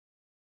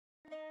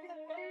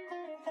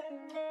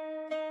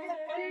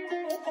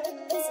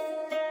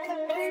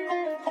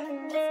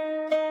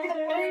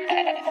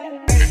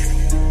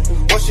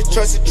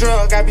choice of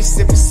drug, I be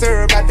sipping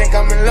syrup, I think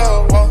I'm in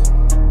love, whoa.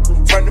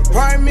 From the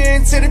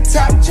apartment to the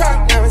top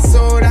truck, now it's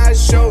sold out of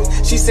shows.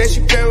 She said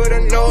she play with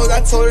her nose, I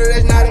told her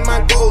that's not in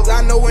my goals.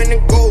 I know when to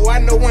go, I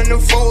know when to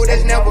fold,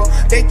 that's never.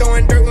 They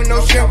throwing dirt with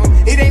no shiver,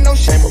 it ain't no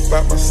shame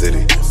about my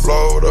city.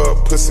 Blowed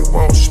up, pussy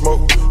won't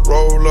smoke,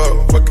 roll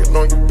up, fucking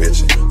on your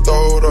bitch,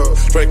 throw it up.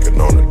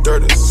 Drinking on the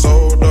dirt, it's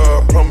sold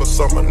up, promise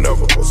I'ma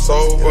never go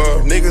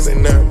sober. Niggas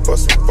ain't nothing but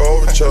some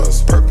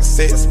vultures,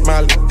 Percocet,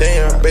 Smiley,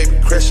 damn, baby,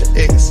 crashing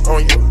eggs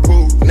on your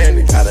food,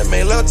 nanny. I done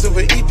made love to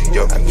an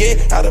Ethiopian,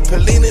 out of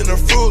Pauline in the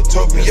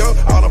Fruitopia.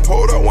 All them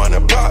pulled up, wanna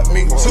pop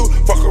me too.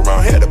 Fuck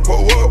around, had to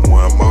pull up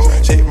one more.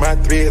 Shake my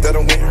threads, I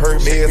done went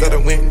Hermes, I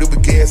done went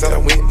Dubigas, I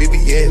done went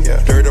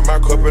BBS. Dirt in my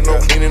cup and no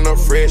cleaning up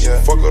fresh.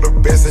 Fuck her the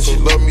best and she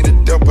love me to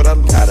death, but I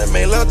done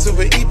made love to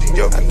an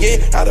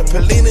Ethiopian, out of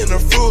Pauline in the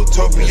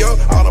Fruitopia.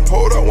 All them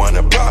pulled up,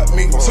 wanna pop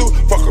me too.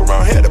 Fuck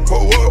around, had to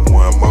pull up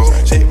one more.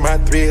 Shake my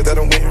threads, I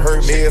done went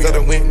Hermes, I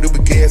done went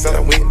Dubigas, I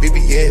done went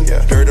BBS.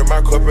 Dirt in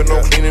my cup and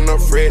no cleaning up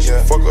fresh.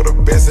 Fuck her the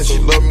best and she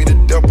love me to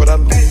death, but I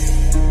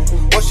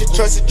what's your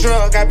choice of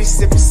drug? I be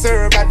sipping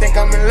syrup, I think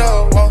I'm in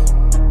love, whoa.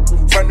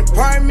 From the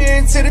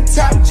apartment to the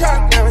top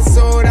truck, now it's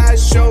sold out of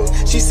shows.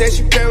 She said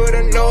she play with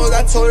her nose,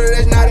 I told her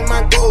that's not in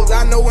my goals.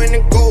 I know when to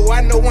go,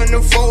 I know when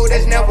to fold,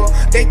 that's never.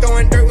 They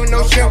throwing dirt with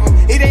no shiver,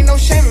 it ain't no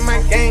shame in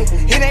my game,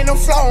 it ain't no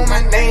flaw in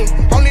my name.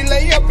 Only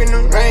lay up in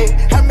the rain,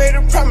 I made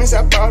a promise,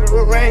 I brought her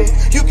a ring.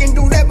 You can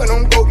do that, but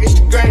don't go get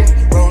the grain.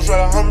 Rose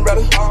red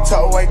umbrella,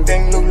 tall white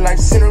thing look like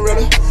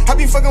Cinderella. I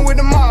be fucking with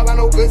the mob, I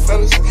know good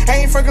fellas.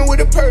 I ain't fucking with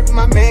the perp,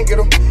 my man get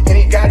him. And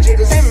he got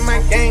jiggers, same in my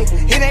game,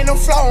 it ain't no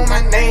flaw in my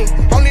name.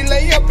 Only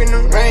lay up in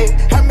the rain,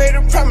 I made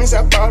a promise,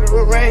 I brought her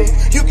a ring.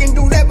 You can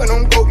do that, but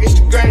don't go get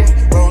the grain.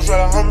 Rose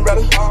red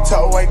umbrella,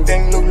 tall white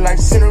thing look like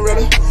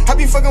Cinderella. I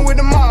be fucking with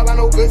the mob, I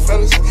know good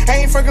fellas.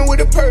 I ain't fucking with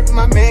the perp,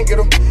 my man get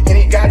him. And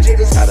he got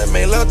jiggers. I done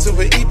made love to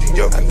an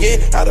Ethiopian,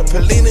 out of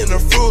Pauline in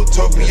the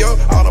Fruitopia.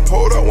 All them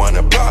pulled up,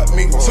 wanna pop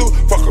me too.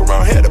 Fuck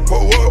around, had to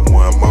pull up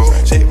one more.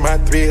 Shake my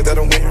threads, I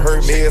done went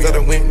Hermes, I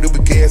done went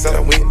Dubigas, I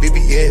done went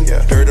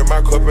BBS. Dirt in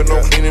my cup and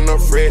no cleaning up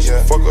fresh.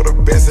 Fuck her the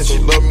best and she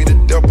love me to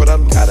death, but I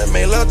done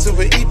made love to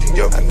an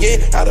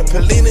Ethiopian, out of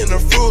Pauline in the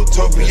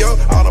Fruitopia.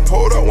 All them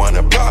pulled up,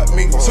 wanna pop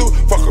me too.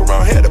 Fuck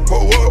around, had to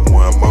pull up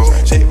one more.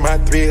 Shake my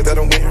threads, I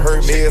done went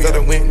Hermes, I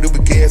done went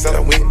Dubigas, I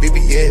done went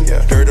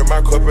BBS. Dirt in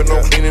my cup and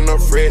no cleaning up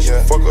fresh.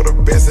 Fuck her the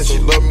best and she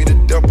love me to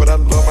death, but I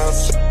love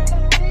myself.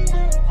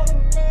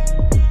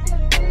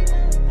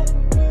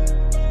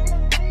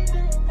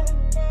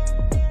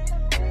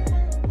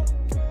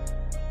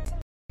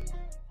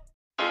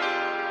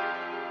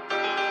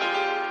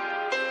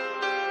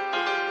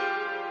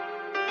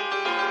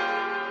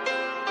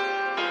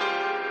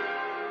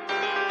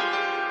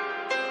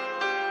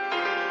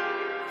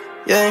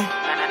 Yeah.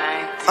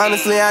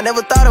 Honestly, I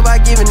never thought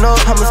about giving up.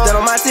 I'ma stand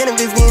on my 10 if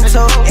it's getting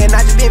tough. And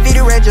I just been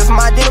video red, just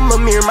my denim,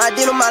 a mirror, my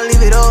denim, I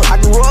leave it up. I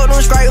can roll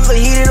them strikers or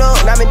heat it up.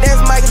 And I been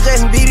dancing Michael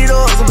Jackson, beat it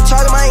up.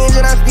 Supercharging my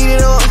engine, I speed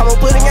it up. I'ma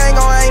put a gang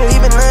on, I ain't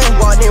leaving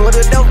none. Walked in with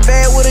a dope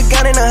bag, with a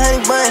gun and a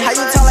honey bun. How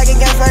you talk like a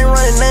gangster, ain't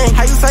running none?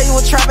 How you say you a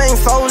trap, ain't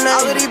sold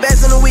none? All of these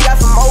bats in the week, got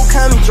some more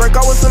coming.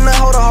 Draco with some to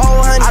hold a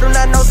whole honey. I do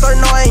not know, sir,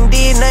 no, I ain't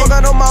did nothing.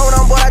 Fuck no more when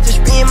I'm bored, I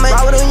just spin money.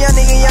 Ride with them young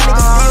niggas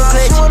still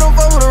clutch. She wanna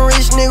fuck with a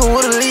rich nigga,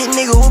 with a lit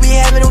nigga who be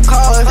having them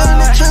cars. Still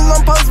in the trenches,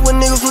 I'm posted with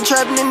niggas who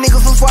trapping and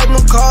niggas who swiping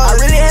them cars. I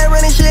really had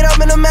running shit up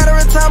in a matter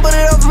of time, put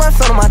it up for my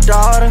son and my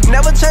daughter.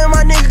 Never change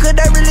my nigga, cause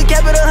they really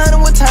kept it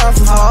 100 with times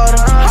was harder.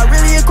 I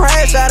really a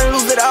crash, I done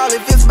lose it all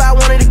if it's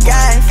about one of the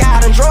guys. I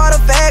done draw out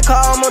a fat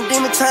car, I'm on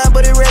demon time,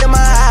 but it red in my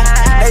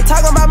eye. They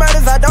talking about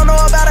murders, I don't know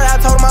about it, I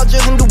told them I was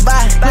just in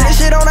Dubai. Put this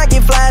shit on, I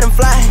get fly and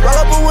fly. Roll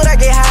up with wood, I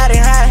get high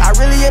and high. I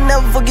really will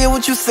never forget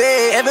what you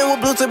said. Evan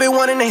with blue to be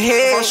one in the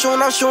head.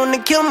 I'm shooting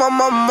to kill my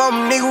mama,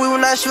 nigga, we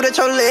will not shoot at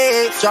your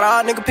legs. Shot a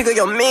hard nigga, pick up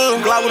your man.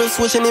 Glock with a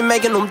switch and it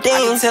making them ding.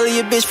 I can tell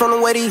you a bitch from the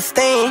way these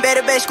sting.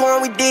 Better back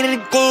scoring, we did it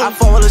again. I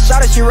fall with a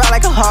shot and she ride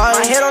like a heart.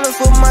 My head on the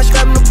swoop, my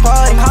strap in the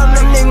party. I'm calling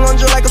them niggas on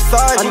drill like a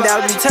sergeant.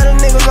 Undoubtedly tell them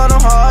niggas on the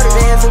hard.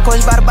 They answering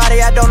questions by the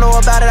body, I don't know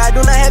about it. I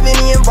do not have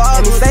any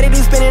involvement. And he say they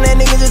do spinning, that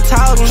nigga just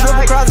talking.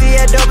 Triple cross, he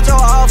had double your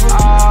offer.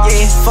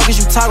 Yeah, fuck is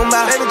you talking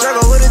about? Baby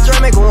Draco with a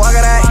drink, make him walk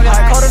it out.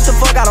 I cold as the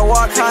fuck, gotta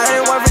walk hard.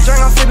 I ain't worth a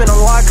drink, I'm sipping on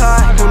walk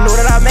hard. Who knew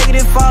that I'd make it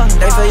this far?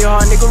 They say you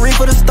hard, nigga, reach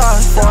for the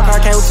stars. Foreign car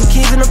came with 2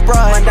 keys in the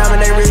bra. My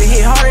diamond, they really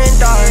hit harder than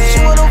dogs. She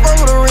wanna fuck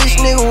with a rich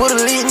nigga, with a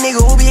lit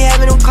nigga who be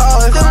having them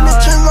cars. Still in the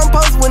trenches, I'm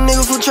posted with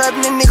niggas who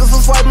trapping and niggas who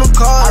swiping them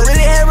cars. I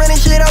really had running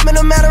shit up in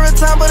a matter of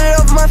time, put it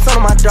up for my son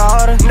and my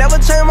daughter. Never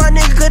change my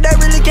nigga, cause they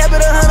really kept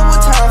it 100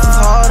 with times was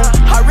harder.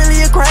 I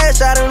really a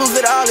crash, I done lose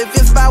it all if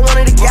it's about one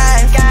of the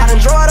guys. I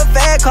done draw out a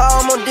fat car,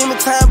 I'm on demon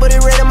time, but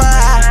it red in my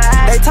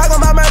eye. They talking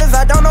about murders,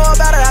 I don't know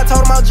about it, I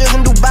told them I was just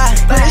in Dubai.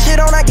 Put this shit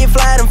on, I get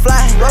fly and fly.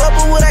 Roll up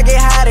with wood, I get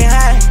high and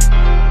high.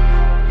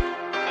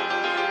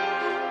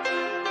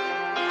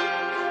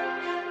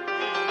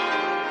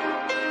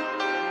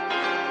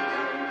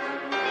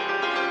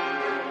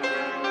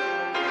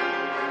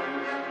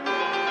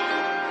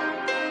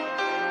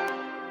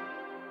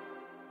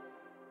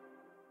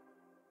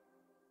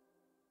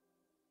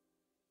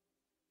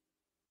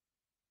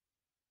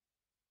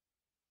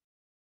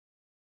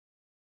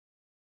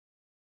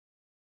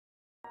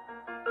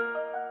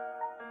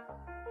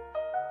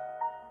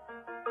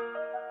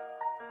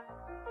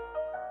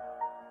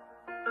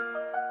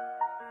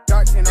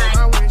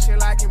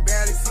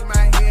 see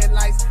my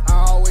headlights. I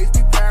always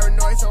be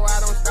paranoid, so I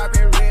don't stop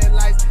at red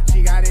lights.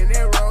 She got in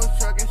that road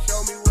truck and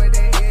showed me what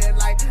they head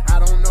like. I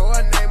don't know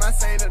her name, I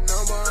say the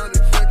number on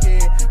the truck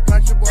head.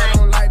 Country boy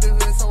don't like the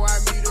hood, so I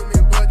meet him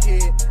in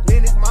Buckhead.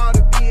 Lennox Mall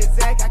to be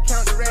exact, I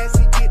count the rats,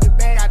 he get the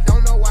bag. I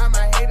don't know why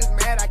my haters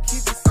mad, I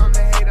keep it something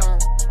to hate on.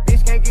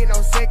 Bitch can't get no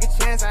second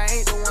chance, I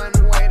ain't the one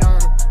to wait on.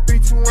 3,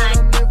 2, 1,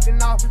 I'm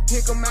lifting off.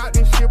 Pick them out,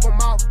 then ship them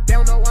off. They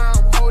don't know why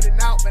I'm holding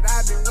out, but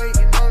I've been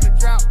waiting on the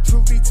drought.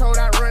 Truth be told,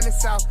 I run the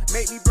south.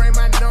 Make me bring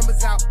my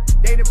numbers out.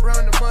 They done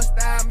brung the must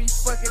style, me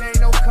fucking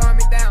ain't no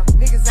calming down.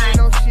 Niggas ain't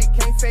no shit,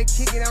 can't fake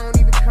kick it, I don't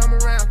even come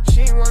around.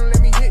 She ain't wanna let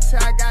me hit till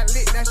I got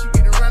lit, now she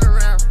get to run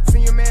around.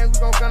 Senior man, we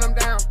gon' gun them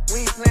down.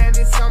 We ain't playing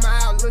this summer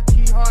out. Look,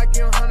 key hard,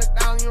 give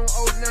 100,000, you don't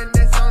owe nothing,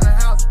 that's on the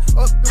house.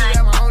 Up through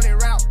that, my only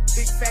route.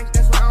 Big facts,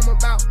 that's what I'm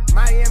about.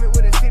 Miami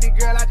with a city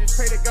girl, I just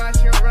pray to God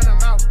she don't run them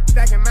out.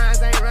 Stacking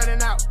mines, I ain't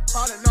running out.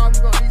 Falling off,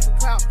 you gon' need some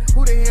clout.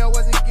 Who the hell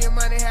wasn't getting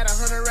money? Had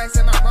 100 racks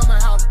at my mama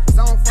house.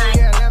 Zone 4,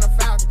 yeah, Atlanta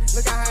Falcon.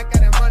 Look how I got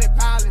that money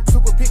piling.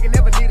 Super picking,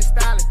 never need a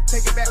stylist.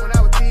 Take it back when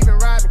I was thieving,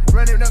 robbing.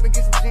 Running up and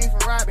get some jeans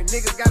from robbing.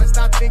 Niggas gotta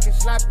stop thinking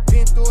sloppy.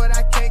 Been through it,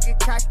 I can't get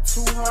cocky.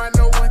 Too hard,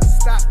 no one to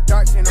stop.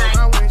 Dark tin on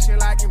my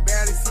windshield, I can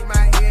barely see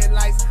my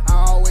headlights. I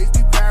always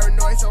be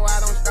paranoid, so I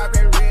don't stop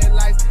at red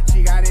lights.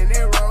 She got in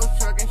that road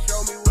truck and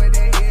showed me what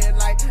they head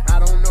like.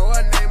 I don't know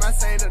her name, I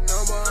say the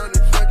number on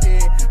the truck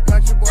head.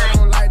 Country boy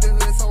don't like the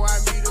hood, so I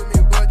meet him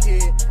in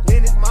Buckhead.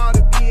 Lennox Mall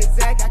to be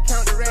exact, I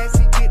count the rats,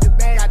 he get the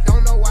bag. I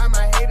don't know why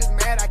my haters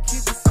mad, I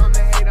keep it something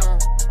to hate on.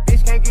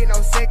 Bitch can't get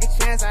no second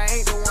chance, I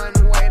ain't the one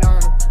to wait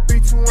on. 3,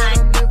 2, 1,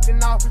 I'm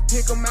lifting off.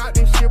 Pick them out,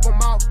 then ship them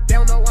off. They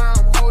don't know why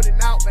I'm holding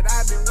out, but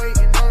I've been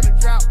waiting on the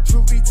drought.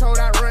 Truth be told,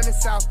 I run the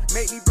south.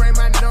 Make me bring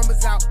my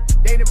numbers out.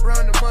 They done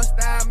brung the must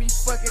style, me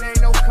fucking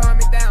ain't no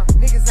calming down.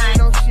 Niggas ain't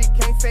no shit,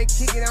 can't fake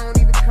kick it, I don't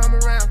even come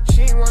around.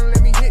 She ain't wanna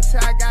let me hit till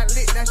I got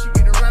lit, now she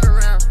get to run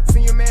around.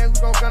 Senior man, we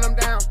gon' gun them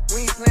down.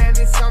 We ain't playing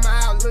this summer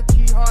out. Look,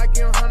 key hard,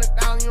 give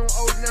 100,000, you don't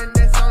owe nothing,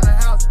 that's on the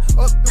house.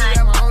 Up through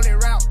that, my only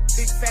route.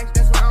 Big facts,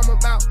 that's what I'm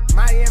about.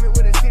 Miami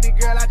with a city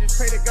girl, I just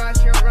pray to God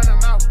she don't run them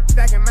out.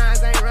 Stacking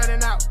mines, I ain't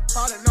running out.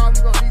 Falling off,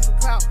 you gon' need some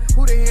clout.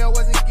 Who the hell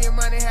wasn't getting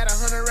money? Had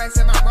 100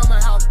 racks at my mama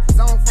house.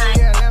 Zone 4,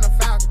 yeah, Atlanta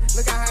Falcon.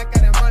 Look how I got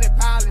that money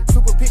piling.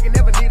 Super picking,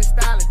 never need a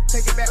stylist.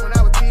 Take it back when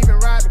I was thieving,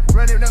 robbing.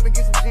 Running up and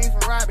get some jeans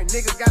from robbing.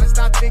 Niggas gotta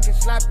stop thinking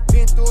sloppy.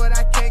 Been through it,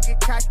 I can't get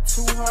cocky.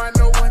 Too hard,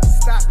 no one to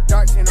stop.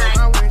 Dark tin on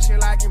my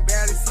windshield, I can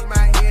barely see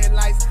my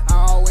headlights.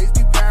 I always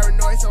be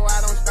paranoid, so I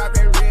don't stop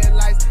at red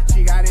lights.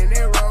 She got in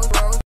that road.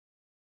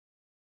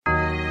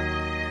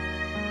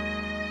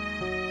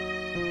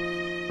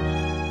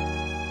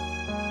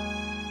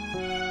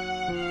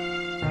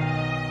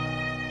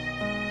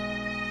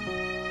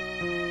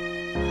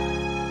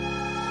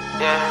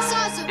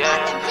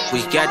 Yeah.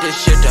 We got this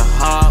shit the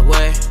hard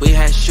way. We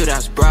had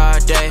shootouts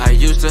broad day. I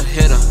used to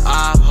hit a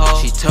op hole.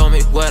 She told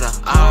me where the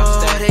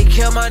ops stay. They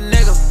killed my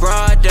nigga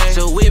broad day.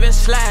 So we been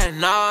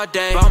sliding all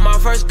day. Bought my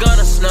first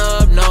gunna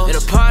snub nose. In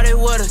a party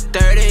with a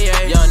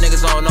 38. Young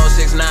niggas on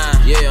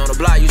 069. Yeah, on the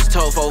block used to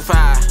tow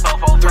 45.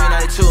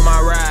 392 my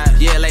ride.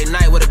 Yeah, late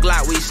night with a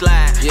Glock we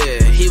slide.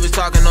 Yeah, he was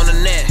talking on the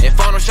net. If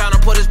on him trying to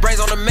put his brains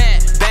on the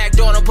mat. Back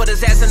door and put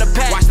his ass in the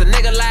pack. Watch the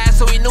nigga lie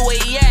so he knew where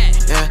he at.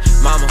 Yeah,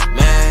 mama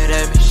mad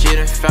at me. She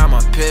done found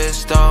my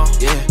pistol.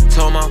 Yeah,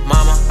 told my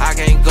mama I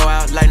can't go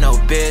out like no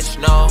bitch,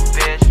 no.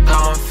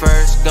 Got my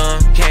first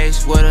gun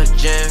case with a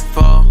Gen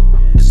 4.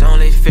 It's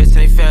only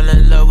 15, fell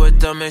in love with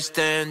them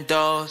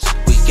extendos.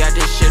 We got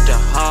this shit the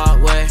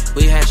hard way.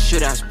 We had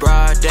shootouts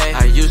broad day.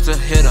 I used to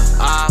hit a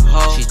op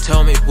hole. She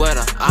told me where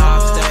the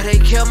ops stay.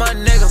 They killed my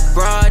nigga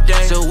broad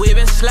day. So we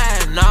been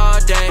sliding all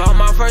day. Bought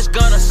my first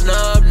gun a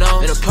snub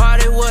nose. In a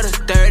party with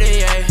a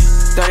 38.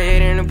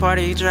 38 in the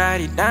party, he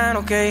tried, he dying,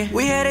 okay.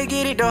 We had to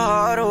get it the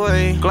hard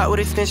way. Glock with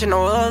extension,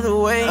 no other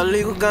way.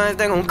 Illegal guns,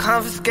 they gon'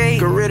 confiscate.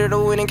 Get rid of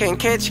the winning, can't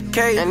catch a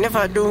case. And if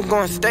I do,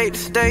 going state to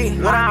state.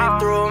 What I been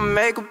through,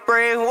 make a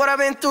break. What I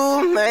been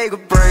through, make a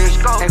break.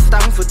 Ain't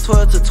stopping for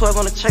 12 to 12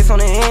 on the chase on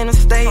the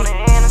interstate.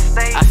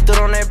 I stood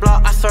on that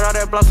block, I started out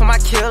that block so my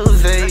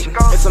killers ate.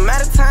 It's a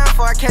matter of time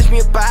before I catch me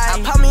a bite.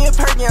 I pop me a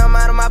perk, yeah, I'm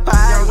out of my body.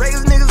 Young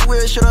Raiders niggas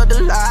will shut up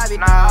the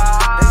lobby.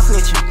 They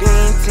snitchin'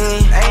 bean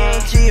 10,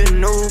 AMG a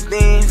new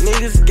bean.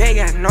 Niggas gay,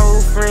 got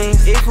no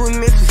friends. If we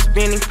miss, we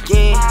spin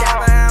again.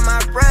 Got behind my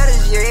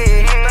brothers,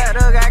 yeah.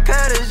 Brother got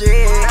cutters,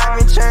 yeah.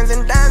 Diamond chains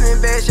and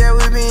diamond bags, yeah.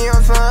 We be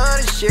on some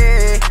other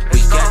shit. We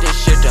got this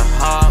shit the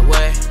hard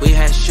way. We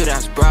had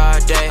shootouts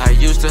broad day. I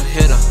used to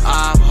hit a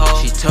op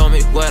hole. She told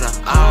me where the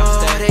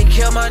ops stay. They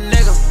killed my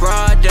nigga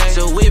broad day.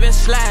 So we been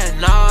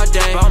sliding all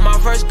day. Bought my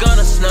first gun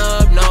a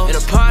snub nose. In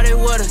a party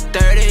with a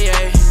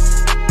 38.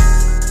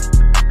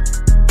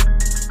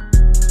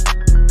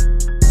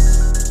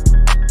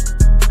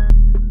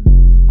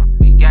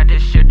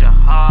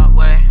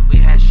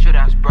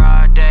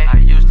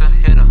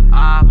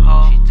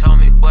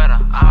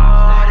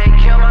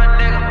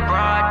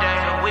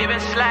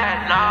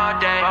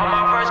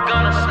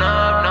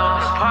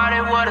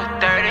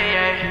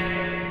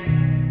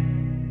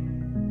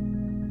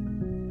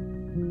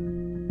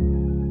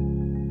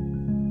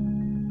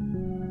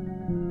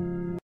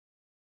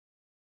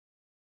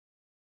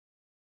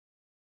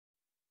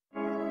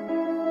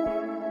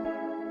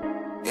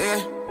 Yeah.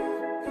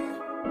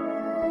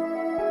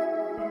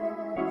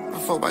 I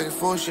fuck back and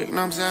forth shit, you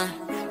know what I'm saying?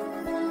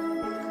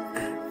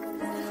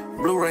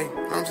 Blu-ray, you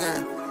know what I'm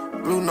saying?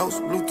 Blue notes,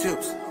 blue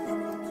tips.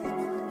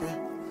 Yeah.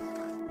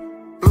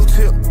 Blue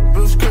tip,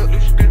 blue script.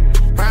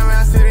 Ride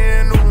around sitting in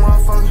a new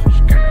motherfucker.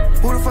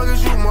 Who the fuck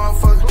is you,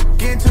 motherfucker?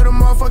 Get into the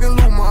motherfucking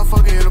loot,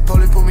 motherfucker. If the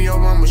police pull me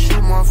over, I'ma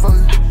shoot,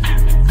 motherfucker.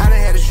 I done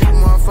had to shoot,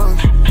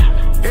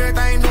 motherfucker.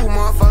 Everything new,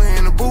 motherfucker.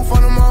 In the booth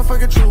on the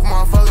motherfucking truth,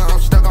 motherfucker. I'm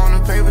stuck on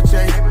the paper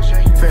chase.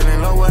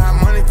 Feeling low with how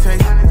money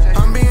takes.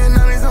 I'm being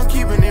honest, I'm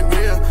keeping it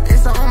real.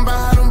 It's something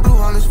about how them blue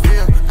hunters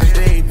feel. I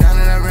stayed down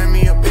and I ran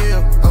me a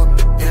bill.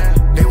 Yeah,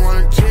 they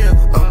wanna chill.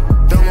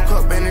 Double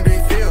cup, and they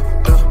feel.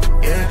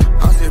 Yeah,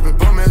 I'm sipping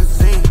bum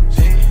magazine.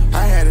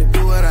 I had to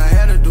do what I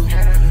had to do.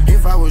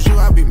 If I was you,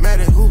 I'd be mad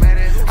at who?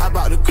 I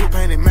bought the coupe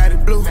painted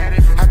matted blue.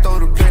 I throw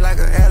the play like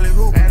an alley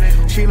hoop.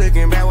 She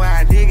looking back while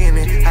I digging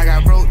it. I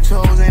got broke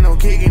toes, ain't no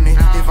kicking it.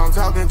 If I'm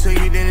talking to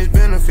you, then it's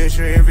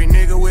beneficial. Every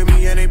nigga with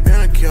me, yeah, they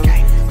been a killer.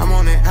 I'm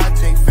on that hot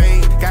take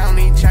fade. Got on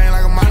these chain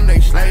like a Monday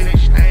slave.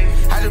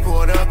 I just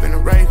pulled up in the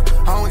rave.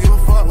 I don't give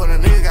a fuck what a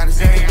nigga gotta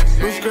say.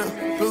 Blue script,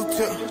 blue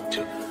tip.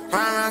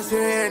 Ride around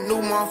sitting here,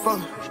 new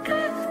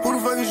motherfucker. Who the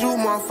fuck is you,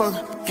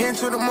 motherfucker? Get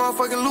into the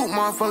motherfucking loot,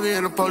 motherfucker.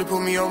 If the police pull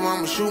me over,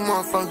 I'ma shoot,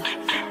 motherfucker.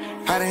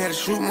 I done had to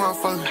shoot,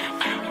 motherfucker.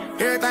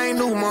 Everything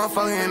new,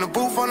 motherfucker. In the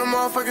booth on the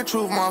motherfucking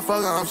truth,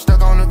 motherfucker. I'm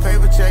stuck on the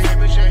paper chase.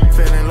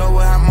 Feeling low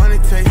with how money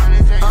takes.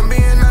 I'm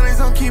being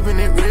honest, I'm keeping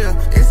it real.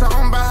 It's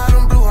something about how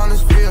them blue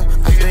hunters feel.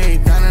 I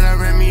stayed down and I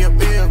ran me a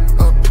bill.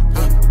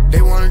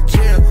 They wanna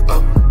chill.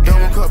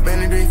 Double cup,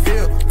 and they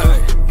feel.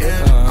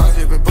 Yeah, I'm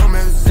sipping bum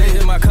magazine. They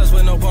hit my cuss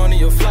with no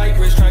pony or flight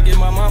risk. Tryna get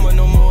my mama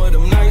no more of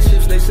them night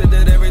shifts. They said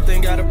that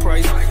everything got a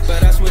price,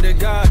 but I swear to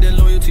God that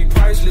loyalty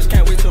priceless.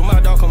 Can't wait till my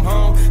dog come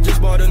home.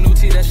 Just bought a new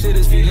tee, that shit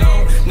is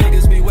long.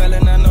 Niggas be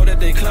wellin', I know that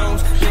they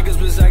clones. Niggas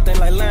was acting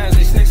like lions,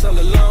 they snakes all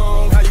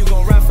along. How you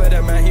gon' rap for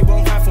that man? He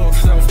won't rap for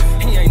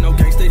himself. He ain't no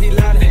gangster, he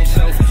lied to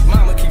himself.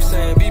 Mama keeps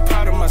saying, be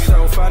proud of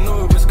myself. I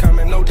knew it was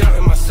coming, no doubt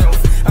in myself.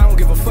 I don't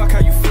give a fuck how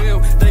you feel.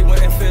 They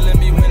wasn't feeling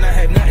me when I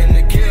had nothing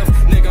to give.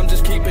 Nigga, I'm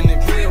just keeping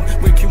it real.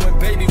 With you and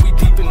baby, we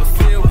deep in the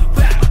field.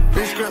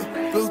 Blue script,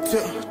 blue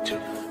tip.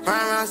 Ride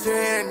around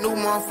sitting here, new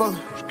motherfucker.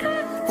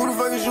 Who the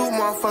fuck is you,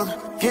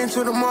 motherfucker? Get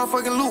into the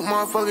motherfucking loot,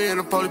 motherfucker. If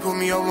the police pull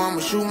me over,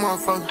 I'ma shoot,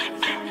 motherfucker.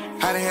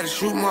 I done had to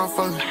shoot,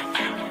 motherfucker.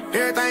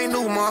 Everything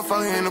new,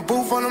 motherfucker. In the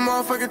booth on the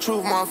motherfucking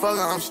truth,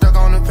 motherfucker. I'm stuck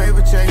on the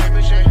paper chase.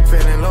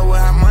 Feeling low with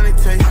how money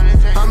takes.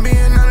 I'm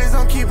being honest,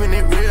 I'm keeping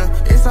it real.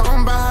 It's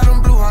something about how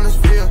them blue hunters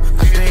feel.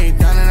 I stayed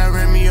down and I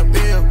ran me a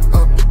bill.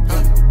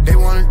 They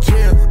wanna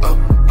chill.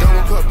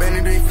 Double cup,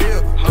 and they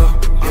feel.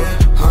 Yeah,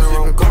 I'm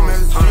sipping bum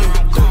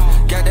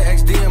magazine. Got the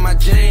XD in my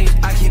jeans.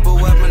 I keep a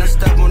weapon, I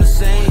step on the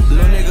scene.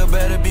 Little nigga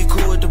better be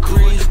cool with the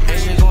breeze.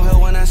 Ain't gon'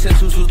 help when I send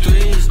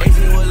 223s.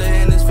 18 with a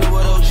hand is filled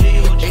with OG.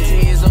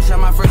 18 years old, shot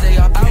my first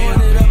ARP. I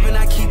run it up and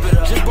I keep it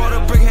up. Just bought a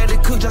brick, had to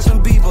cook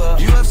Justin Bieber.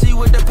 UFC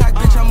with the pack,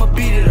 bitch, I'ma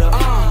beat it up.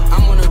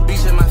 I'm on the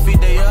beach and my feet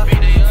they up.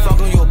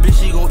 Fuck on your bitch,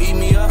 she gon' eat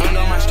me up.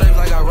 Under my strength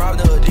like I robbed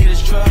the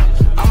Adidas truck.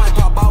 I might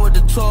pop out with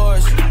the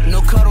tours.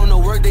 No cut on the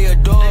work they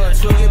adore.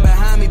 So get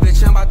behind me,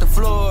 bitch, I'm about the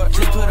floor.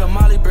 Just put a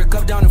molly brick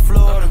up down the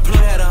floor. The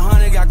play had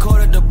 100, got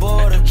caught at the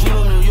border.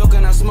 Drew New York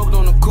and I smoked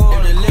on the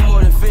corner. And the lit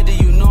more than 50,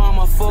 you know I'm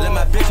a fool. Let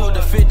my bitch hold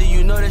the 50,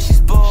 you know that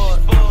she's bored.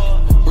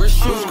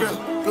 Rich blue script,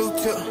 blue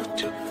tip.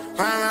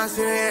 Ride around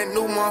sitting here,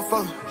 new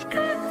motherfucker.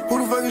 Who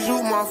the fuck is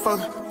you,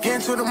 motherfucker? Get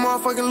into the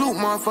motherfucking loot,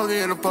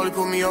 motherfucker. If the police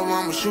pull me over,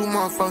 I'ma shoot,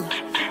 motherfucker.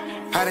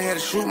 I done had to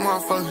shoot,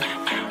 motherfucker.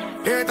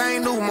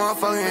 Everything new,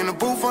 motherfucker. In the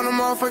booth on the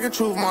motherfucking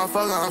truth,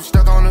 motherfucker. I'm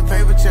stuck on the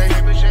paper chase.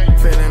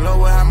 Feeling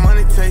low with how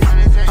money takes.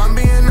 I'm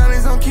being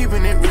honest, I'm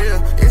keeping it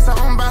real. It's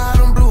something about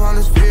how them blue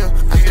hunters feel.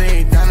 I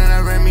stayed down and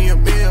I ran me a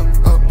bill.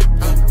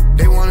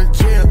 They wanna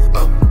chill.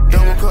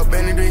 Double cup,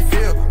 and they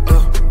feel.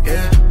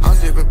 Yeah, I'm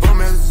sipping bum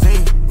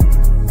magazine.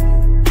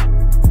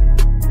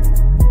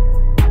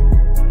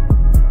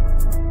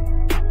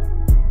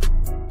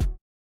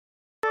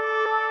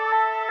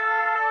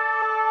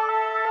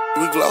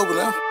 We global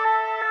now.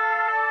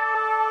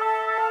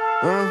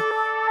 I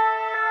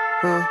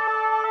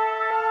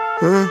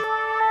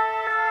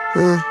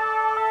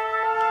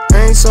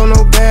ain't sold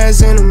no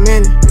bags in a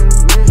minute.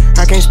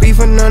 I can't speak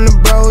for none of the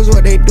bros.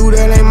 What they do,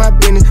 that ain't my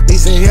business. They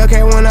say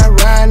Hellcat when I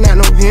ride, not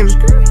no him.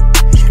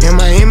 And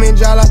my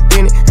image all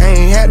authentic. I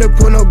ain't had to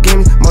put no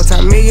gimmicks.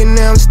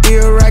 Multi-millionaire, I'm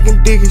still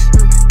rocking digits.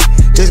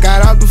 Just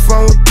got off the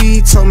phone with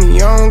B, told me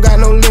you don't got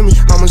no limits.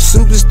 I'm a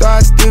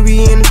superstar, I still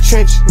be in the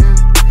trenches.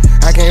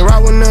 I can't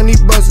rock with none of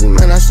these buses,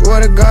 man, I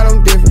swear to God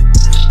I'm different.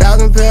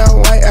 1,000 pair of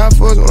white Air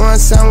Force One,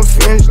 sound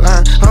finish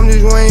line. I'm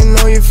just waiting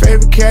on your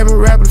favorite cabin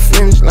rapper to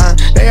finish line.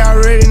 They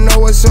already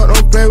know what's up,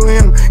 don't play with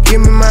him,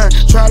 give me mine.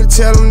 Try to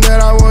tell them that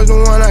I was the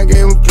one, I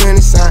gave them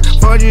plenty sign.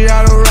 $40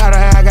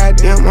 rider, I got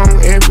them on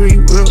every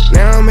wheel.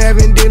 Now I'm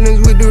having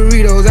dealings with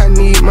Doritos, I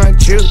need my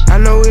chill. I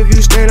know if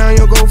you stay down,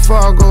 you'll go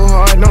far, go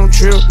hard, don't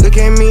trip. Look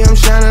at me, I'm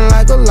shining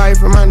like a light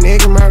from my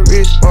neck and my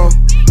wrist,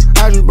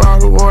 I just brought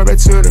the water. war back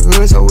to the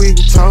hood so we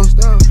can toast.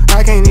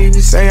 I can't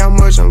even say how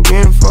much I'm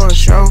getting for a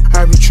show.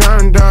 I be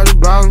trying to dodge the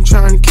ball, I'm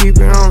trying to keep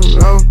it on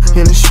the low.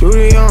 In the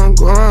studio, I'm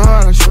going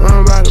hard, I swear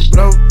I'm about to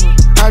blow.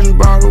 I just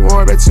brought the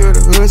war back to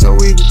the hood so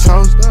we can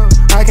toast.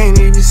 I can't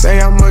even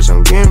say how much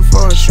I'm getting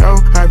for a show.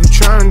 I be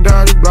trying to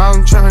dodge the ball,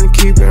 I'm trying to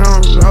keep it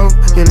on the low.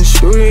 In the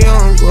studio,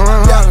 I'm going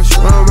hard, I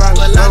swear I'm about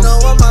to blow. Well, I know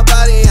on my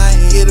body,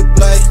 I ain't here to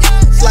play.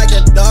 It's like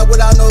a dog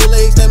without no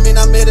legs, that mean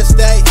I'm here to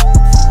stay.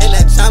 And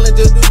that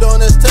challenger do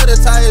donuts till the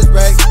tires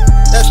break.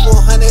 That's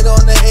 400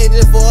 on the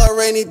engine for a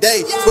rainy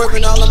day.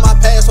 Swerving all of my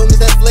past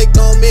homies that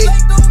flaked on me.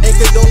 Ain't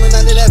condoling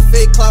none of that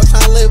fake clout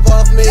trying to live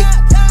off me.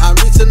 I'm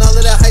reaching all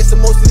of that heights that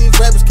most of these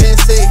rappers can't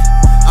see.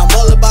 I'm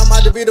all about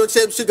my Dorito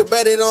chips, you can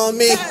bet it on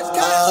me.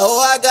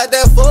 Oh, I got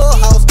that full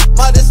house,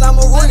 modest,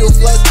 I'm a royal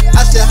flush.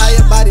 I should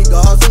hire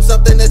bodyguards from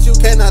something that you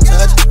cannot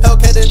touch.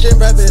 Hellcat engine,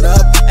 rev it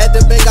up, at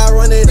the bank I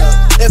run it up.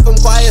 If I'm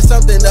quiet,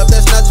 something up,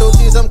 that's not your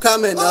cheese, I'm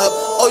coming up.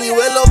 Oh, you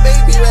a little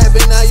baby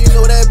rapping, now you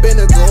know that been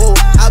a goal.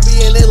 I'll be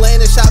in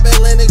Atlanta, shop at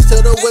Lennox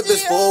till the whip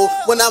is full.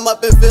 When I'm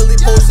up in Philly,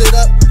 post it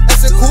up,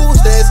 that's a cool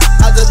stance.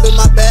 I just been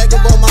my bag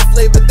up on my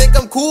flavor, think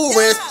I'm cool,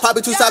 Rance.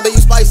 Probably too tight, but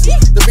you spicy.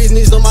 The reason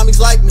these little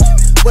mommies like me.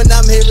 When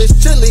I'm here, it's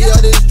chilly, all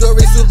this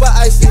jewelry super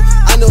icy.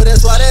 I know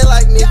that's why they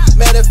like me.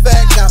 Matter of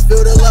fact, I feel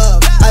the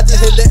love. I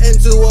just hit the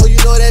N2O, you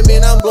know that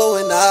mean I'm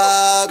blowing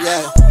up,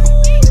 yeah.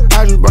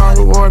 I just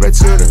brought the war back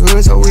to the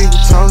hood so we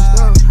can toast.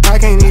 I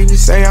can't even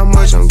say how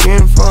much I'm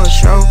getting for a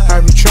show.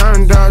 I be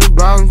trying to dodge the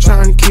ball, I'm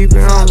trying to keep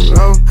it on the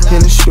low.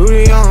 In the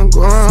studio, I'm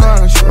going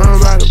hard, I swear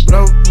I'm about to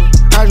blow.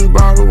 I just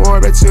brought the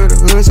war back to the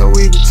hood so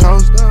we can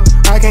toast.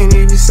 I can't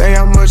even say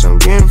how much I'm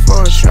getting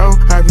for a show.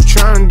 I be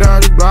trying to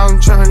dodge the ball,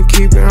 I'm trying to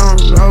keep it on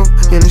the low.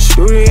 In the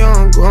studio,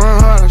 I'm going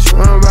hard, I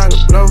swear I'm about to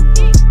blow.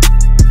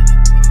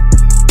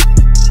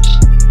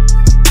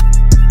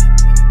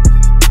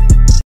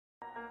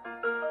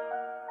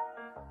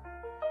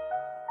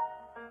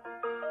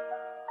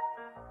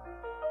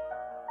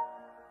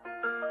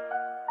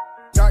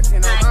 Dark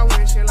tin on my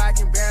windshield, I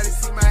can barely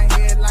see my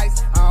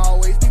headlights. I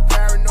always be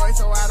paranoid,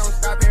 so I don't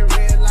stop at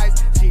red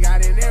lights. She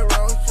got in that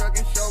road truck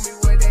and showed me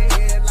what they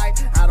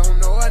headlight. I don't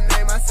know her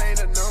name, I say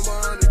the number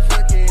on the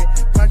truck head.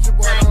 Country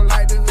boy don't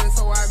like the hood,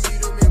 so I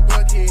meet him in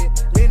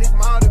Buckhead. Lennox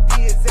Mall to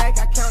be exact,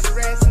 I count the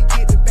rats, he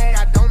get the bag.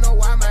 I don't know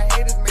why my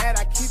haters mad,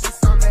 I keep it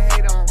something to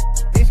hate on.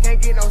 Bitch can't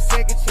get no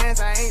second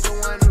chance, I ain't the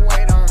one to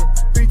wait on.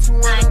 3, 2,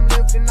 1, I'm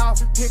lifting off,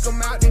 pick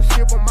them out, then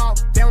ship them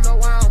off. They don't know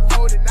why I'm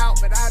holding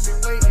out, but I've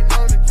been waiting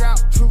on the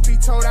drought. Truth be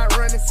told, I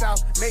run it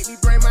south, make me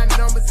bring my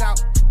numbers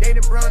out. They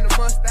done brung the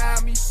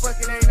mustard, me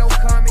fucking ain't no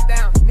calming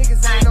down.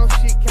 Niggas ain't no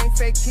shit, can't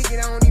fake kick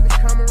it, I don't even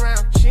come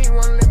around. She ain't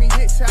wanna let me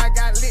hit till I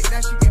got lit, now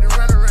she get to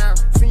run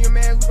around. Senior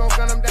man, we gon'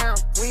 gun them down.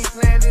 We ain't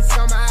playing this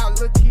summer out.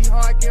 Look, key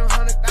hard, give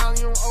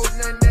 100,000, you don't owe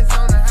nothing that's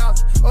on the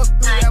house. Up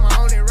through that, my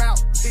only route.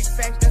 Big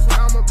facts, that's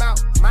what I'm about.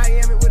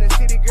 Miami with a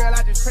city girl,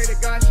 I just pray to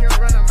God she don't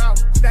run them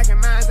out.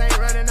 Stacking mines, ain't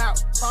running out.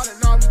 Falling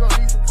off, you gon'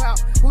 need some clout.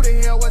 Who the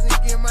hell wasn't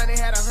getting money?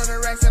 Had 100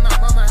 racks at my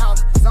mama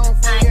house. Zone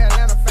 4, yeah,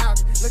 Atlanta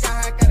Falcon. Look how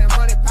I got that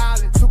money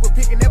piling. Super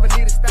picking, never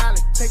needed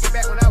styling. Take it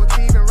back when I was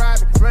thieving,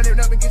 robbing. Running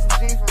up and get some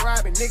jeans from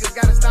robbing. Niggas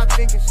gotta stop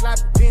thinking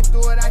sloppy. Been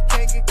through it, I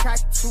can't get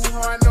cocky. Too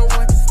hard, no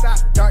one to stop.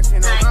 Dark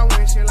tin on my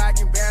windshield, I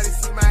can barely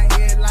see my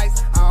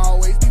headlights. I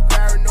always be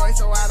paranoid,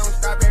 so I don't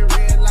stop at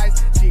red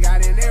lights. She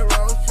got in that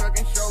road truck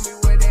and showed me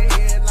what they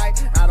headlight.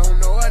 I don't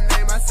know her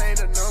name, I say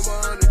the number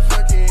on the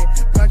truck head.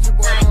 Country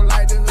boy don't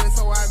like the hood,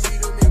 so I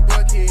meet him in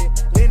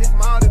Buckhead. Lennox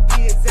Mall to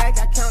be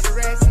exact, I count the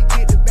rats, he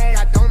get the bag.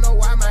 I don't know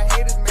why my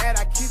haters mad,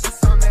 I keep it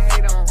something to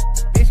hate on.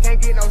 Bitch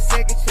can't get no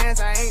second chance,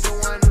 I ain't the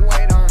one to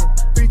wait on.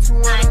 3, 2,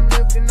 1, I'm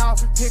lifting off,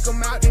 pick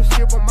them out, then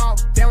ship them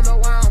off. They don't know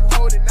why I'm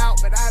holding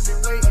out, but I've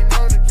been waiting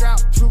on the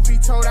drought. Truth be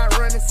told, I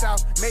run it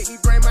south, make me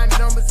bring my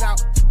numbers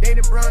out. They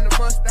done brung the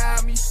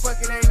mustard, me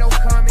fucking ain't no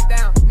calming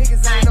down.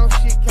 Niggas ain't no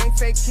shit, can't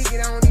fake kick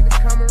it, I don't even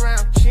come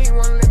around. She ain't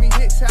wanna let me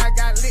hit till I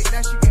got lit,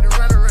 now she get to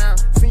run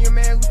around. Senior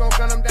man, we gon'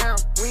 gun them down.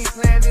 We ain't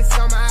playing this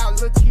summer out.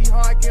 Look, key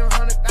hard, give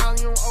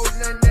 100,000, you don't owe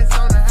nothing that's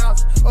on the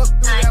house. Up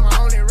through that, my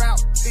only route.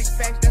 Big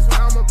facts, that's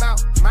what I'm about.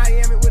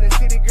 Miami with a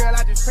city girl,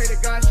 I just pray to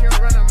God she don't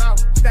run them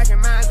out.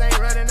 Stacking mines, ain't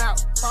running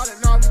out.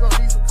 Falling off, you gon'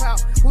 need some clout.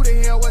 Who the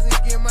hell wasn't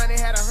getting money?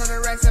 Had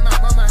 100 racks at my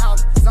mama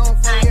house. Zone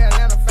 4, yeah,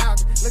 Atlanta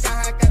Falcon. Look how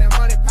I got that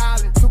money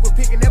piling. Super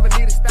picking, never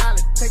needed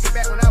styling. Take it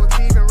back when I was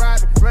thieving,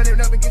 robbing.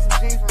 Running up and get some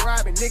jeans from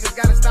robbing. Niggas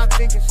gotta stop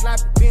thinking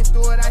sloppy. Been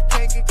through it, I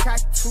can't get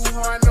cocky. Too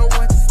hard, no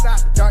one to stop.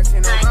 Dark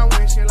tin on my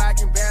windshield, I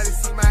can barely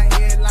see my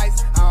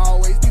headlights. I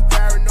always be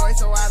paranoid,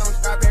 so I don't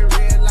stop at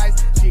red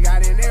lights. She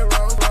got in that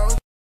road.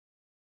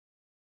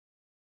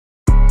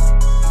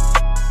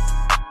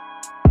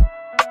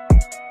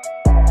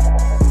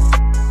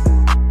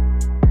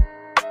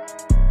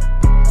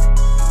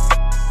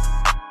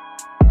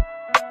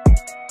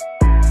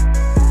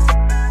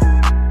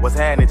 What's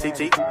happening,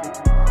 TT?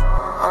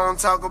 I don't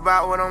talk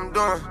about what I'm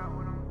doing,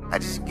 I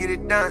just get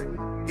it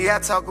done. Yeah, I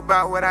talk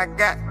about what I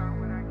got,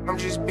 I'm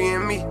just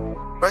being me.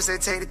 First they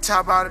take the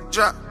top out the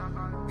drop,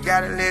 you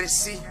gotta let it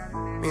see.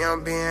 Me,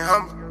 I'm being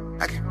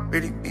humble, I can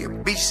really be a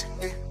beast.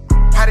 Yeah.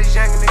 How this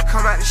youngin' that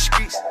come out the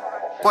streets?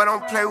 Boy,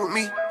 don't play with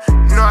me.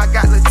 You know I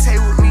got Lil Tay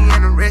with me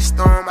and the rest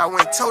of 'em. I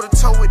went toe to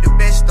toe with the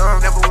best of 'em.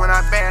 Never went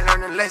out bad,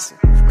 learned a lesson.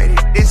 Made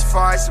it this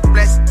far, it's a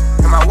blessing.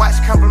 And my watch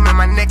compliment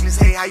my necklace.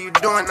 Hey, how you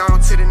doing? On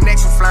to the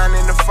next one. Flying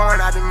in the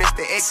foreign, I done missed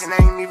the X and I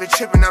ain't even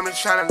tripping. I'm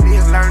just trying to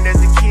live. Learned as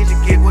a kid, you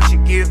get what you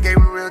give. Gave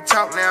me real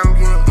talk, now I'm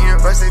getting in.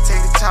 First they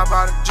take the top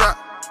out the drop.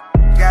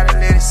 Gotta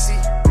let it see.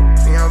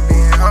 Me, I'm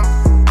being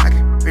humble. I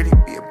can really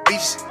be a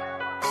beast.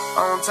 I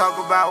don't talk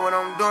about what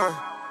I'm doing.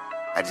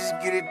 I just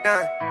get it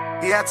done.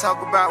 Yeah, I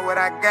talk about what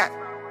I got.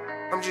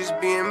 I'm just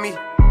being me.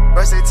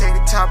 First they take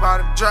the top out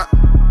the drop.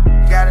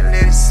 Gotta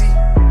let it see.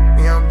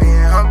 Me, I'm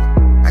being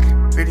humble. I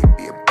can really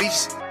be a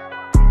beast.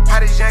 How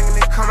this youngin'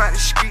 that come out the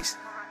streets?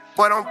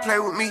 Boy, don't play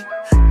with me.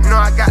 You know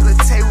I got Lil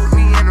Tay with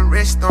me and the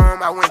rest of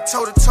 'em. I went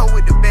toe to toe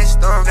with the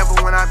best of 'em. Never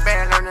went out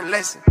bad, learned a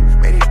lesson.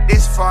 Made it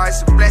this far,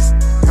 it's a blessing.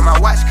 And my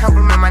watch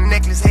compliment my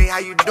necklace. Hey, how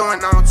you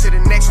doing? On to the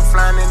next one.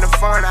 Flying in the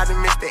foreign, I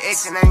done missed the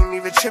X and I ain't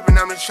even tripping.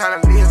 I'm just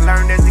trying to live.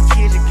 Learned as a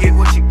kid, you get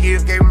what you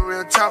give. Gave me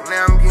real talk,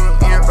 now I'm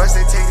getting in. First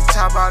they take the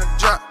top out the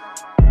drop.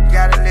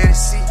 Gotta let it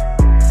see.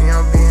 Me,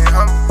 I'm being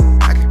humble.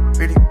 I can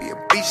really be a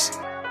beast.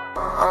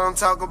 I don't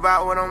talk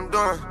about what I'm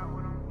doing.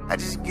 I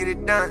just get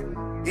it done.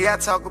 Yeah, I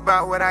talk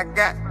about what I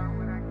got.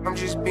 I'm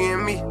just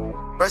being me.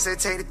 First they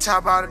take the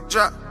top out the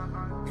drop.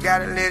 You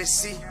gotta let it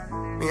see.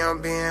 Me,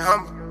 I'm being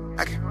humble.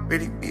 I can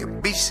really be a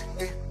beast.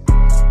 Yeah.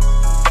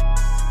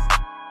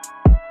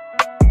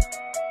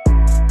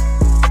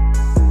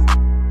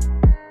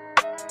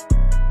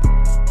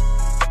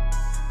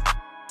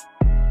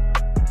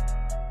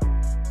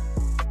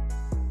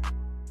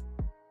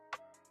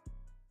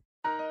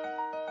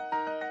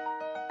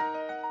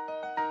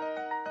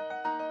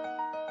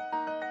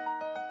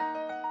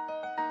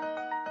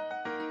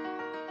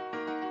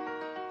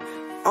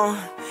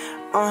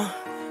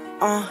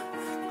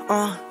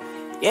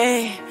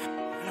 Yeah.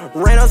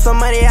 Ran up some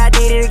money, I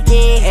did it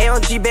again.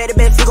 AMG better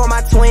bet took on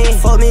my twin.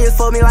 Fuck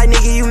me like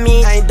nigga, you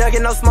mean. I ain't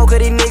ducking no smoke,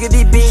 these niggas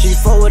be bitch. She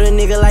fuck with a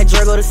nigga like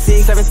Drago the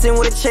 6. 17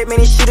 with a check, man,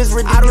 this shit is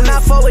ridiculous. I do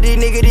not fuck with these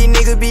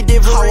niggas be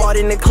different. I walked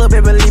in the club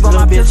and believe on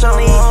my bitch, I'm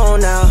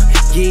on now.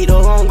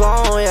 Guido gon'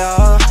 go,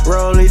 y'all.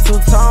 Rollie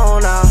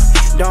two-tone now.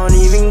 Don't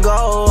even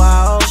go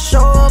out. Show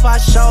up, I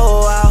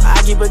show out.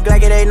 I keep it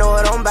Glocky, they know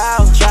what I'm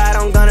about. Try it,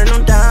 I'm gunning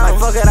them down. Like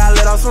fuck it, I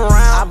let off some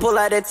rounds. I pull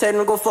out that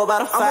technical, fuck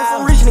about a foul.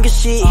 I'm on some rich nigga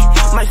shit.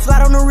 Might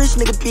slide on the rich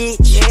nigga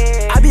bitch.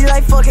 I be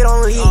like fuck it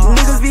on lead.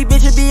 Niggas be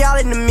bitches, be all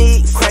in the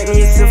mix. Crack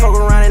me a sip, fuck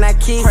around and I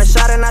keep. Fresh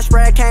out and I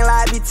spray, I can't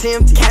lie, I be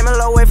tempted. Came a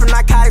low way from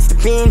narcotics to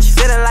binge.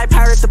 Feeling like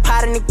pirates, the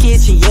pot in the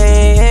kitchen,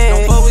 yeah.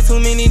 Don't fuck with too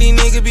many, these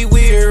niggas be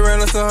weird. Run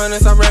us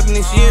 100, I'm rapping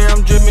this year.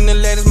 I'm dripping the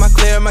letters, my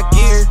clear, my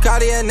gear.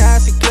 Cardiac, now I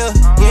see clear.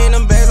 Getting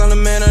them bags on the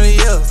man of the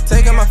year.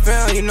 Taking my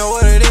fam, you know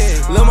what it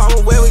is. Lil'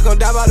 mama, where we gon'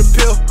 die by the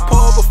pill.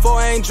 Pour up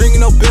before, I ain't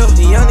drinking no bill.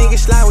 The young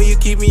niggas slime when you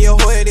keep me your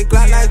hood. The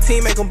Glock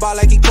 19 make him ball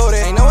like he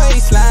Kodak. Ain't no way he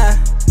slime.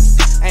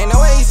 Ain't no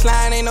way he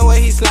slime. Ain't no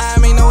way he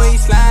slime. Ain't no way he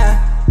slime.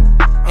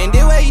 Ain't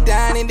the way he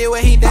dying. Ain't the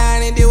way he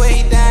dying. Ain't the way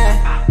he dying.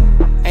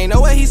 Ain't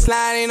no way he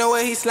slide, ain't no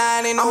way he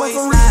slide, ain't no way he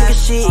slide. I'm on some rich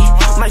nigga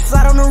shit. Might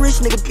slide on the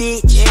rich nigga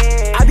bitch.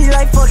 I be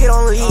like fuck it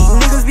on lead.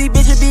 Niggas be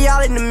bitches, be all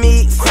in the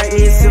mix. Crack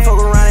me a sip, fuck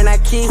around and I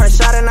keep.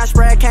 Fresh out and I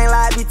spray, I can't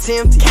lie, I be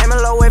tempted. Came a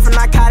low way from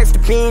narcotics to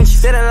binge.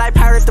 Feeling like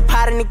pirates, the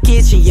pot in the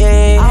kitchen,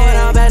 yeah. I went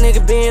out bad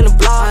nigga be in the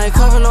block. I ain't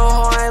covering no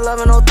hoe, I ain't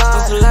loving no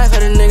thoughts. I'm to laugh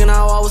at a nigga,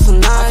 now I walk with some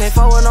knives. I can't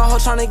fuck with no hoe,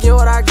 tryna get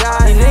what I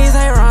got. These niggas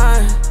ain't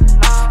rhyme.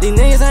 These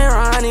niggas ain't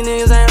rhyme, these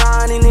niggas ain't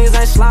rhyme, these niggas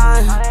ain't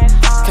slime.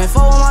 Can't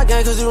fuck with my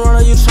gang cause you run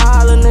or you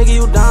try, little nigga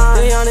you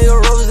dying. Then young nigga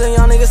roses, then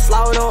young nigga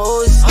slide with no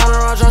Uzi. 100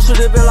 round drum, shoot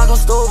it bit like I'm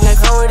stupid. Can't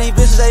fuck with these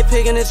bitches, they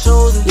picking and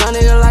choosing. Young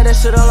nigga like that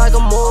shit up like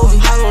a movie.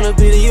 I wanna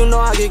beat it, you know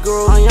I get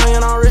groovy. I'm young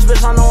and I'm rich,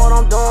 bitch, I know what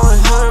I'm doing.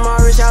 100 my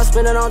rich, I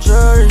spend it on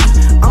jewelry.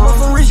 I'm on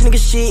some rich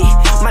nigga shit.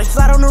 Might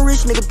slide on the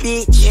rich nigga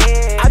bitch.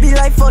 I be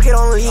like fuck it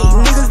on lead.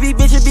 Niggas be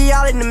bitches, be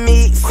all in the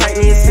mix. Crack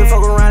me a sip,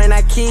 fuck around and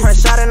I keep.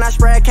 Fresh out and I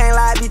spray, I can't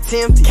lie, I be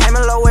tempted. Came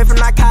a low way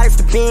from narcotics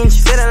to binge.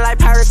 Feeling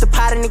like pirates, the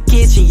pot in the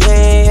kitchen,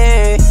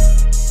 yeah.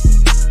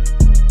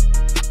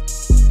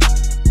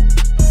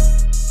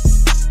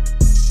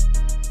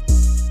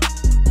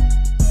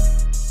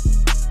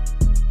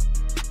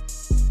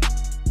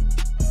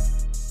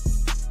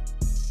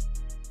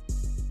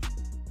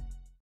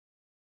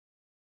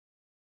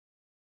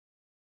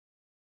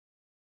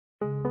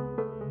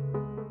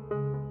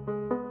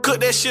 Cook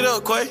that shit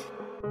up, Quay.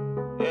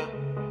 Yeah.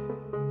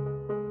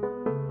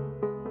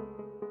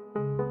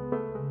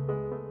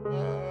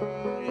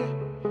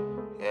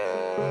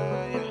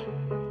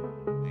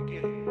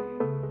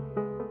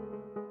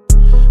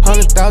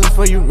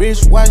 for your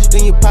wristwatch,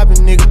 then you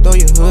poppin', nigga, throw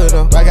your hood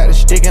up. I got the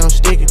stick and I'm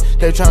sticking.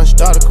 They tryna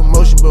start a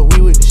commotion, but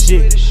we with the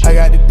shit. I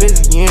got the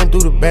glizzy, yeah, and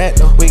through the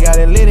back though. We got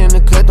it lit in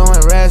the cut,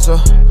 throwing rats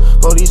up.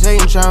 Police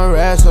hatin' tryna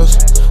harass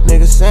us.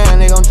 Niggas saying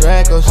they gon'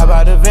 drag us. How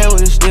about the van with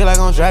the stick like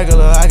on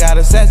Dracula? I got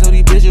a set so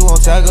these bitches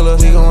won't tackle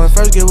us. We goin'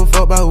 first, give a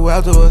fuck about who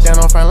after us. Stand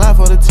on front line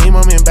for the team,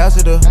 I'm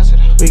ambassador.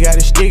 We got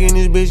a stick in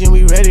this bitch and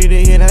we ready to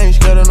hit. I ain't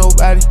scared of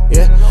nobody,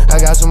 yeah. I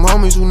got some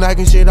homies who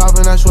knocking shit off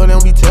and I swear they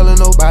don't be telling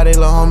nobody.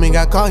 Lil' homie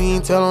got caught, he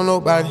ain't tellin'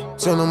 nobody.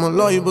 Send him a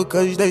lawyer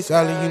because you stay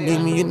solid. You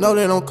need me, you know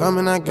they don't come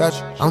and I got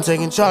you. I'm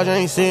taking charge, I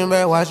ain't sitting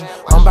back watching.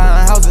 I'm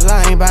buying houses,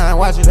 I ain't buying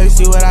watches. They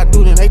see what I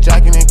do, then they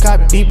jockin' and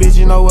copy. These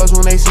bitches know us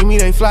when they see me,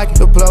 they flockin'.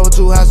 The plug was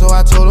too high, so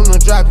I told him to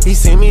drop it. He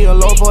sent me a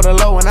low for the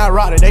low and I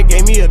rocked it. They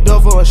gave me a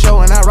dub for a show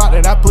and I rocked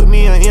it. I put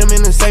me an M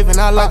in the safe and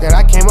I locked it.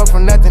 I came up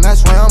from nothing, I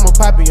swear I'm a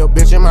poppy. Yo,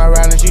 bitch in my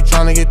ride and she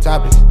tryna get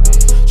topics.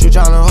 She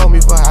tryna hold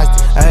me for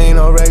hostage. I ain't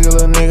no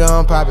regular nigga,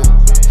 I'm poppin'.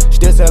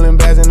 Still selling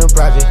bags in the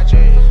project.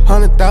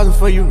 100,000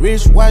 for your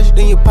wristwatch,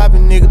 then you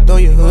poppin', nigga, throw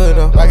your hood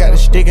up. I got the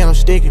stick and I'm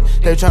sticking.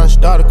 They tryna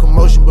start a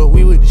commotion, but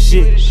we with the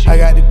shit. I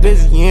got the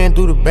glizzy, yeah, and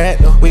through the back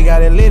though. We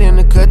got it lit in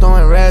the cut,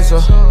 throwing rats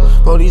up.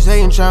 Police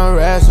hatin' tryna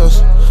harass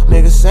us.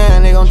 Niggas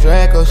saying they gon'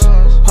 drag us.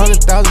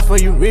 100,000 for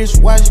your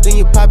wristwatch, then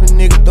you poppin',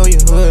 nigga, throw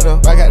your hood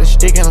up. I got the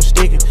stick and I'm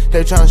sticking.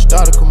 They tryna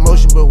start a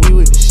commotion, but we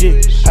with the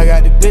shit. I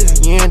got the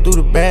glizzy, yeah, and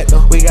through the back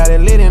though. We got it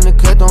lit in the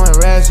cut, throwing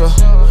rats up.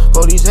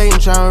 Police hatin'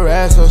 tryna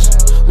harass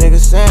us. Niggas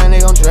saying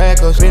they gon'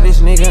 drag us.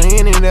 Realest nigga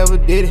in it, never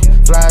did it.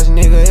 Flyest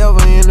nigga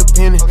ever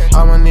independent.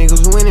 All my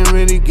niggas winning,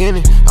 really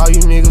getting. All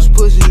you niggas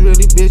pussies,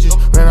 really bitches.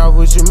 Ran off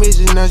with your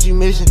missus, now she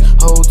missing.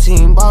 Whole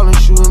team ballin',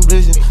 shooting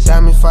blizzard.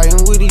 Diamond fighting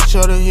with each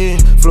other here.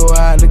 Flew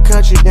out the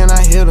country, then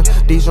I hit 'em.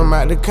 These from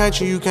out the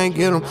country, you can't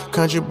get 'em.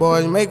 Country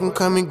boys make 'em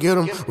come and get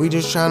 'em. We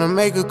just tryna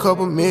make a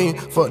couple million.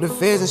 Fuck the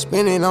feds and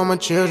spend it on my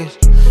children.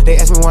 They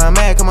ask me why I'm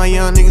mad, cause my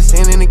young niggas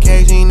sitting in the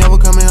cage, he ain't never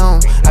coming home.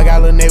 I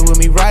got Lil Nate with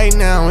me right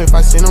now. If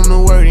I send him the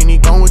word, then he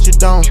gone with your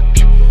dome.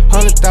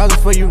 100,000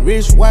 for your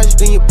wristwatch,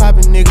 then you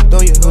poppin', nigga,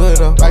 throw your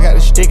hood up. I got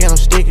the stick and I'm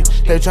sticking.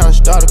 They tryna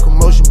start a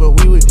commotion, but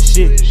we with the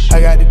shit.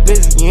 I got the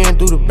glizzy, yeah, and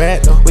through the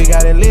back though. We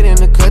got it lit in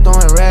the cut,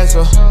 throwing rats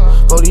up.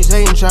 Police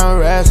hatin' tryna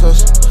harass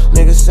us.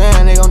 Niggas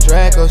saying they gon'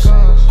 drag us.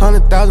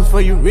 100,000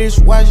 for your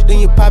wristwatch, then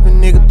you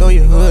poppin', nigga, throw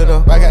your hood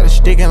up. I got the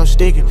stick and I'm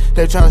sticking.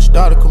 They tryna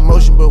start a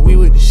commotion, but we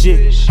with the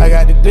shit. I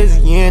got the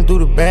glizzy, yeah, and through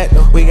the back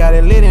though. We got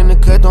it lit in the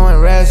cut,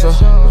 throwing rats up.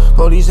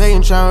 Police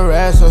hatin' tryna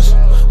harass us.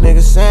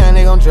 Niggas saying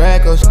they gon'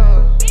 drag us.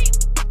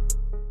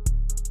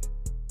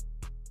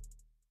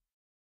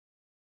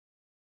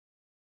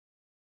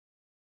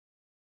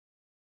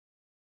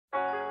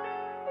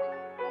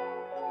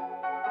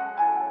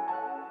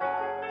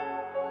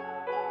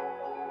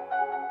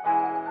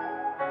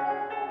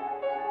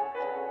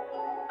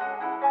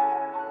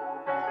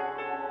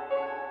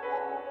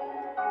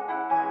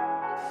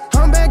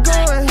 I'm back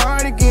going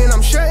hard again,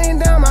 I'm shutting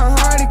down my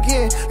heart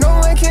again. No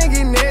one can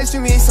get next to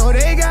me, so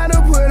they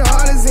gotta put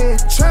orders in.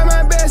 Try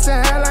my best to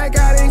act like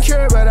I didn't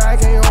care, but I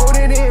can't hold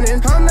it in.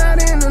 And I'm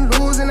not in the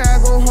losing, I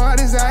go hard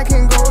as I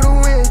can go to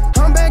win.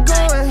 I'm back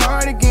going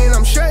hard again,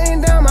 I'm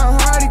shutting down my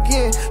heart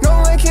again. No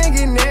one can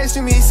get next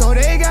to me, so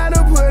they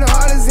gotta put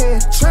orders in.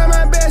 Try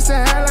my best to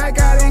act like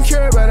I didn't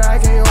care, but I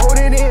can't hold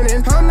it in.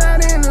 And I'm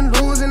not in the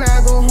losing,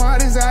 I go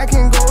hard as I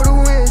can go to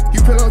win.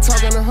 You pillow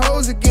talking to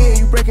hoes again,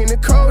 you breaking the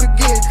code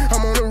again.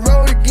 I'm on the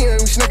road again,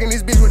 we snacking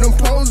this bitch with them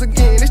poles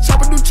again. This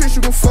chopper do tricks,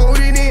 you gon' fold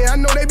it in. I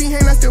know they be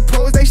hating, I still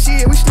pose they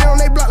shit. We still on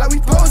they block like we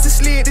posed to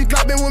slid. This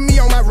Glock been with me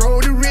on my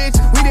road to Rich.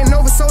 We didn't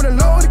oversold the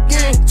load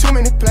again. Too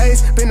many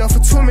plays, been up for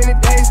too many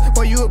days.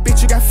 Boy, you a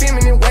bitch, you got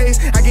feminine ways.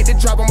 I get the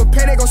drop, I'ma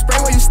pay, they gon' spray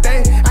where you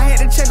stay. I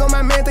had to check on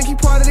my man, think he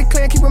part of the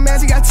clan. Keep him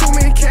ass, he got too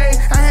many K.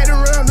 I had to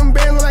run up them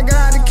bands when I got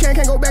out the can.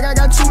 Can't go back, I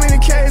got too many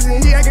Ks.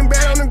 And he acting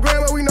bad on the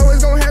ground, but we know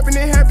it's gon' happen.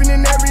 It happen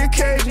in every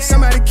occasion.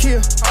 Somebody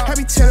kill, I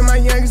be telling my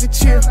youngest to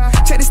chill.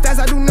 Check the stats,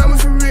 I do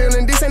numbers for real.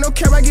 And this ain't no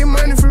cap, I get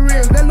money for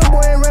real. That little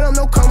boy ain't run up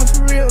no commas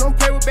for real. Don't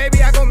play with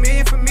baby, I go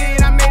million for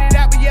million. I made it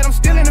out, but yet I'm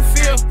still in the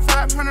field.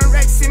 500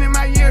 racks sitting in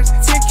my ears.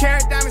 10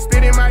 carat diamonds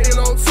spit in my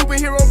earlobe.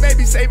 Superhero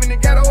baby saving the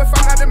ghetto. If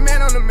I'm not the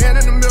man, I'm the man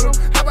in the middle.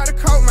 How about a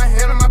coat, my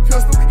hand on my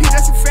pistol? He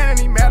just a fan and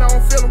he mad, I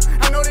don't feel him.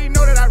 I know they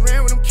know that I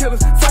ran with them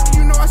killers. Fuck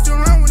you know I still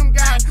run with them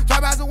guys.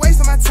 Drive-bys a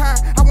waste of my time.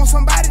 I want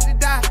somebody to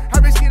die. I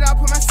risk it all,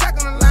 put my sack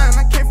on the line.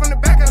 I came from the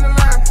back of the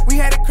line. We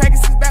had it cracking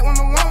since back when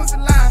the one was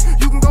alive.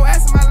 You can go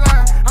ask my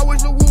line. I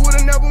wish Lil Woo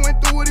would've never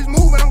went through with his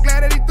move, but I'm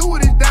glad that he threw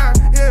with his dime.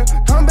 Yeah,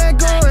 I'm back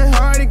going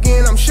hard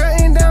again. I'm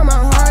shutting down my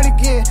heart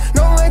again.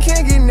 No one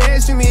can get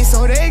next to me,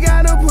 so they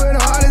gotta put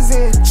orders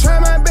in. Try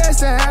my best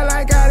to act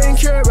like I didn't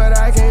care, but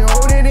I can't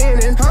hold it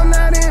in. And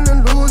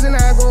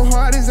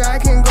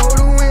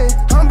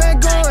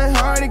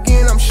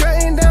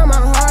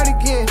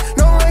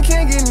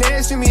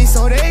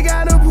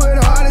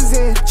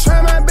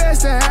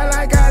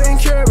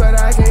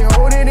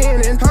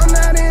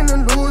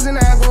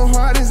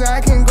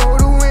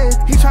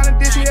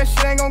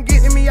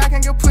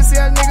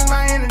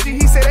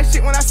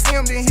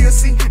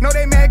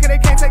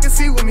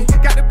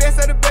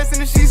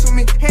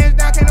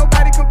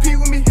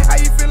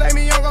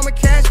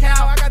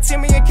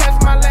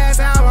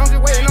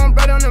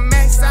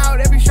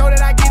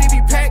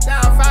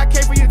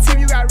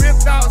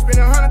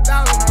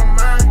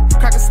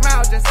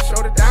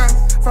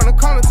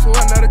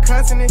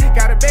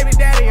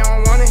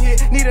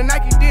Need a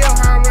Nike deal,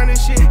 how I'm running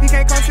shit. He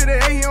can't come to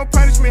the A, he don't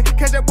punish me.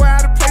 Catch that boy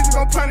out of place, we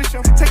gon' punish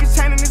him. Take his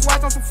chain and his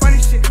watch on some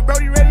funny shit.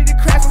 Brody ready to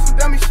crash on some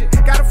dummy shit.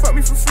 Gotta fuck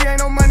me for free,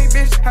 ain't no money,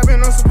 bitch. I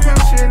been on some pimp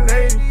shit,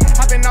 lady.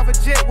 I been off a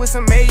jet with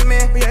some maid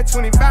man. We had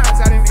 20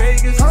 vibes out in